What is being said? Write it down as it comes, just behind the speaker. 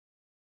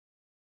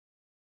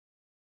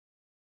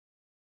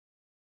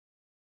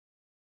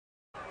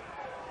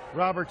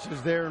Roberts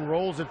is there and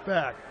rolls it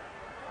back.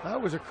 That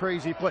was a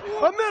crazy play.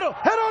 A middle,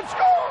 head on,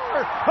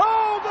 score!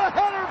 Oh, the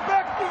header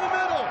back to the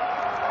middle.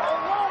 A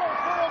wall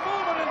for a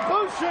moment in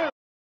Bushue.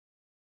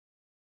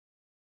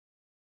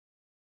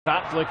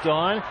 Top flicked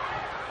on,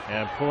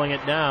 and pulling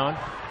it down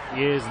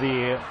is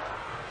the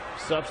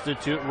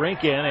substitute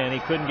Rinkin, and he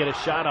couldn't get a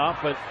shot off,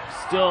 but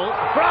still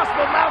across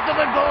the mouth of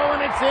the goal,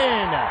 and it's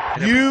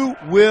in. You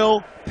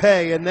will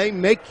pay, and they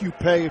make you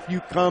pay if you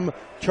come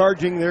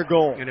charging their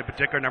goal. And in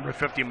particular, number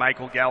 50,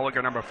 Michael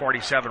Gallagher, number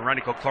 47,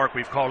 Renico Clark.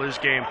 We've called his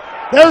game.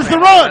 There's the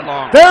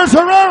run. There's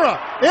Herrera.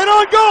 In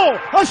on goal.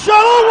 A shot.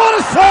 Oh, what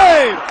a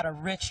save. Got a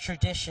rich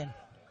tradition.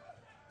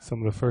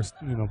 Some of the first,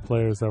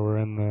 players that were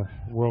in the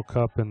World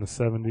Cup in the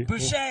 70s.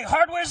 Bushue,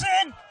 hardware's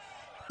in.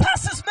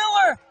 Passes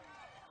Miller.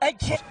 And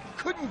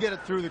couldn't get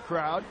it through the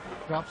crowd.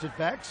 Drops it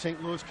back.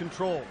 St. Louis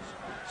controls.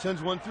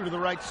 Sends one through to the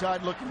right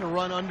side, looking to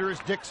run under is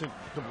Dixon.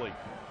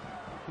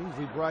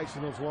 Kingsley Bryce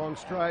in those long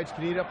strides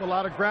can eat up a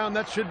lot of ground.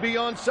 That should be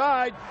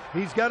onside.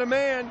 He's got a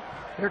man.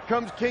 Here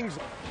comes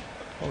Kingsley.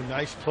 Oh,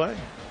 nice play.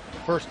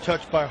 First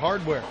touch by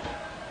Hardware.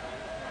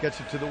 Gets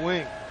it to the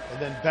wing. And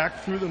then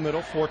back through the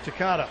middle for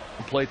Takata.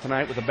 Play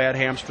tonight with a bad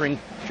hamstring.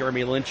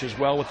 Jeremy Lynch as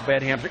well with a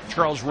bad hamstring.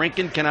 Charles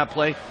Rinkin cannot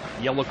play.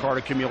 Yellow card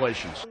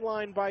accumulations.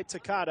 Line by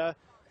Takata,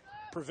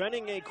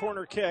 preventing a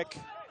corner kick.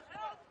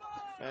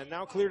 And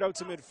now cleared out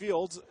to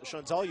midfield.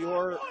 Chantal,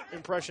 your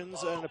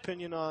impressions and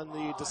opinion on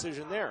the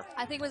decision there?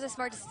 I think it was a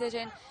smart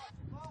decision.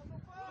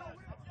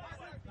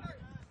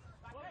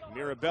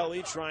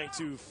 Mirabelli trying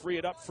to free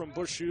it up from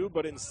Bushue,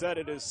 but instead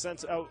it is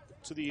sent out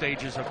to the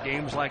stages of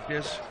games like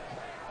this.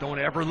 Don't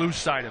ever lose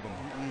sight of him.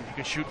 He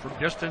can shoot from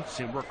distance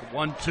and work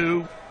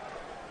 1-2.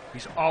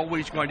 He's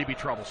always going to be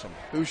troublesome.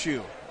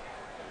 Bushue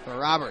for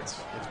Roberts.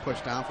 It's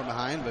pushed down from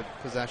behind, but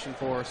possession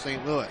for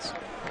St. Louis.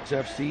 It's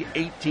FC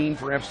 18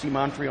 for FC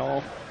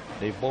Montreal.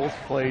 They've both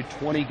played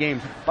 20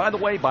 games. By the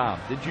way, Bob,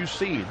 did you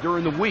see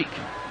during the week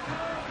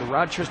the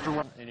Rochester...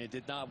 And it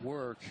did not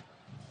work,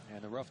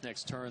 and the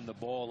Roughnecks turned the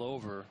ball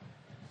over.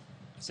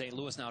 St.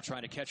 Louis now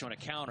trying to catch on a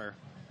counter.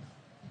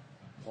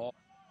 Ball.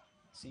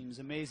 Seems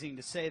amazing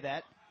to say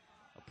that.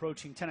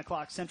 Approaching 10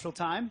 o'clock Central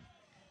Time.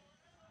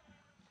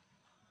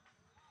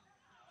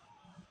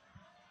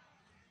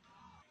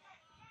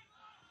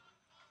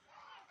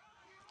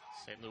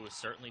 St. Louis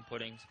certainly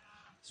putting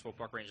Swope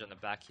Park Rangers on the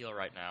back heel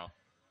right now.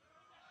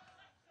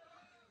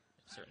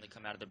 Certainly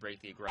come out of the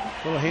break the aggressive.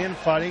 Little hand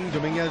fighting,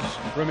 Dominguez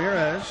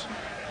Ramirez.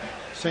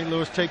 St.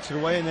 Louis takes it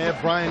away, and they have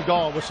Brian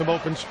Gall with some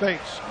open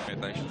space.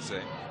 I should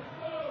say.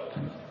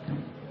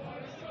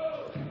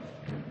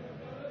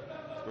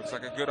 Looks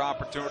like a good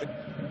opportunity.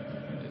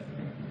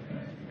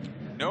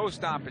 No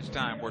stoppage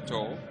time, we're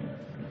told.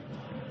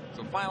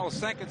 So final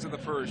seconds of the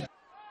first.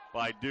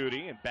 By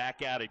Duty, and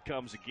back out it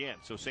comes again.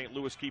 So St.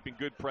 Louis keeping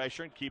good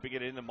pressure and keeping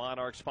it in the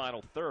Monarchs'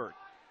 final third.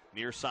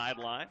 Near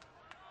sideline.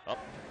 Up.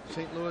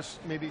 St. Louis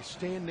maybe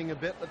standing a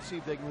bit. Let's see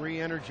if they can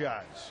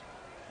re-energize.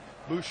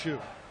 Bushue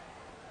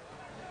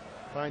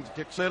finds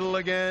Dick Little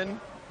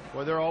again,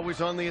 where they're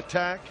always on the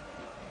attack.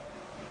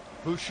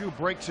 Bushue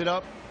breaks it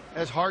up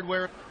as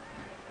Hardware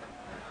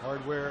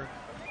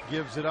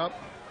gives it up.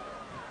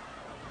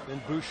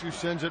 Then Bushue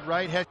sends it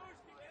right.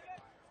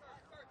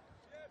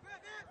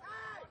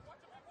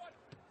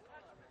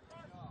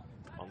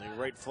 On the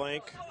right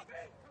flank,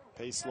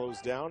 pace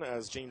slows down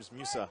as James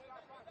Musa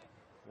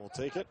will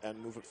take it and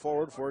move it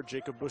forward for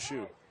Jacob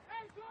Bushue.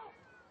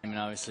 I mean,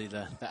 obviously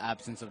the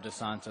absence of Dos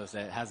Santos,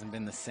 it hasn't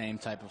been the same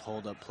type of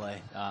hold-up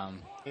play.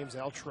 James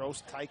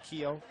Altros, Ty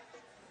Keogh,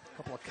 a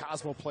couple of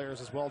Cosmo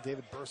players as well,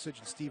 David Bursage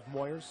and Steve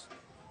Moyers.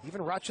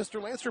 Even Rochester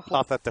Lancer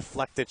off that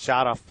deflected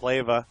shot off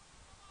Pleva.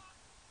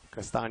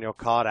 Castano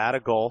caught at a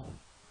goal.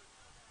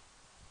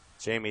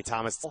 Jamie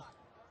Thomas.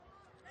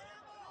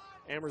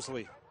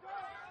 Amersley.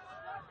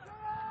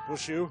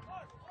 Bushue.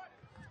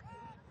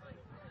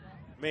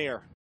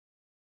 Mayer.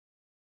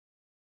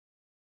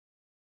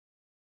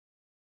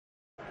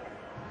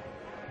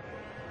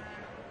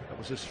 That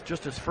was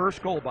just his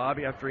first goal,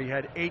 Bobby, after he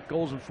had 8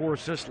 goals and 4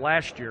 assists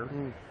last year.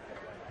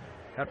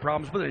 Had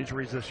problems with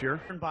injuries this year.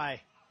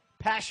 By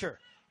Pasher,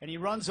 and he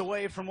runs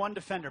away from one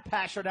defender.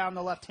 Pasher down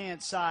the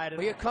left-hand side.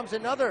 Well, here comes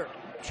another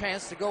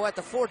chance to go at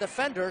the 4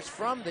 defenders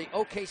from the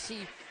OKC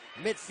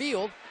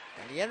midfield.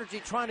 And the Energy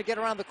trying to get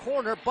around the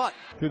corner, but...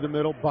 Through the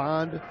middle,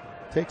 Bond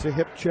takes a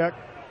hip check.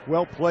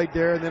 Well played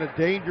there, and then a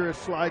dangerous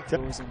slide.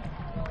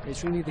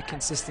 It's really the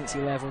consistency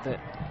level that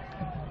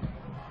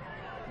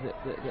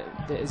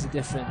is the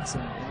difference.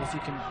 And if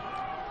you can...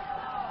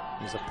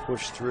 There's a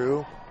push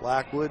through.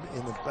 Blackwood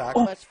in the back.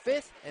 That's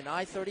 5th and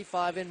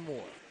I-35 in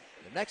Moore.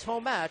 The next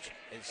home match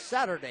is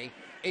Saturday,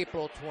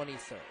 April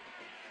 23rd.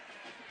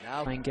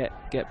 Now and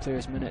get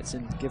players minutes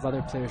and give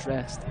other players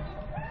rest.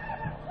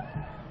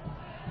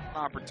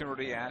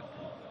 Opportunity at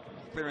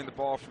clearing the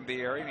ball from the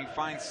area, and he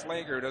finds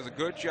Slager, who does a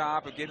good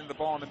job of getting the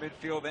ball in the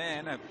midfield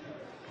in. A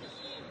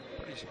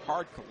pretty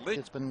hard collision.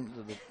 It's been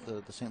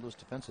the St. Louis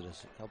defense that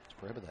has helped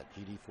prohibit that.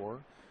 GD4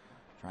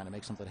 trying to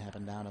make something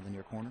happen down in the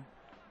near corner.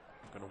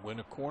 Going to win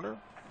a corner.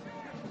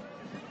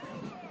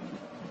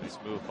 Nice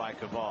move by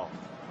Caval.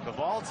 The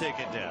ball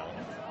taken down.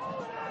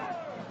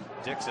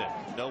 Dixon,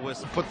 no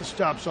whistle. Put the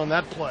stops on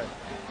that play.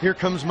 Here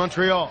comes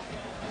Montreal.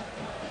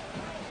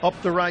 Up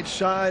the right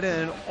side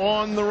and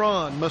on the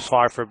run.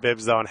 Far for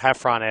Bibbs though, and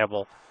Heffron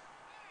able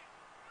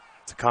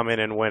to come in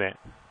and win it.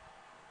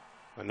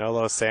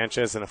 Manolo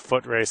Sanchez in a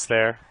foot race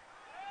there.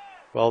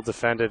 Well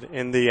defended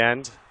in the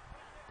end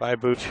by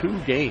Bushue. Two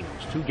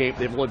games.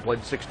 They've only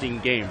played 16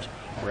 games,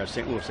 whereas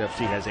St. Louis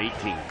FC has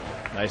 18.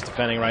 Nice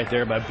defending right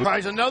there by Bushue.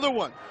 Tries another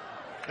one.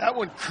 That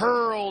one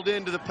curled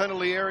into the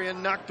penalty area,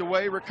 knocked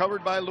away,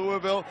 recovered by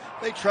Louisville.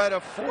 They try to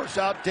force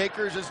out.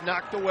 Dakers is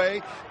knocked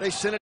away. They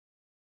send it.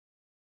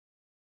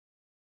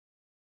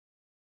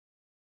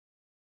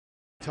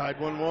 Tied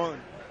 1-1.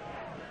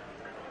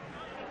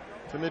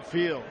 To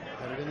midfield.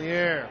 Headed in the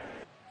air.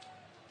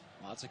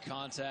 Lots of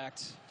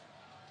contact.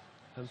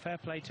 And fair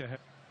play to her.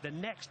 The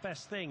next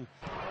best thing.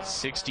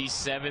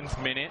 67th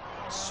minute.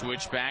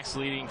 Switchbacks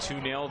leading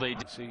 2-0. They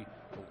see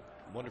the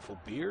wonderful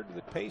beard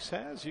that Pace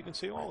has. You can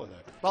see all of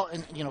that. Well,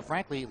 and you know,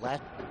 frankly, I'd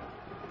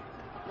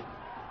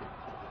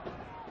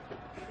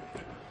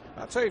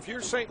say if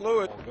you're St.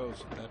 Louis, ball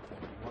goes at that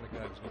point. You want a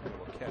guy who's going to be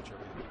able to catch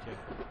everything he can.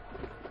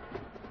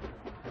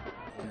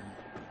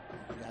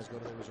 You guys go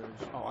to the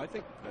reserves. Oh, I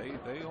think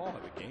they all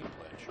have a game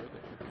plan. Sure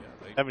they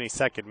do. Yeah,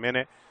 72nd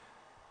minute.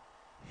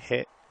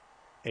 Hit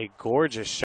a gorgeous shot.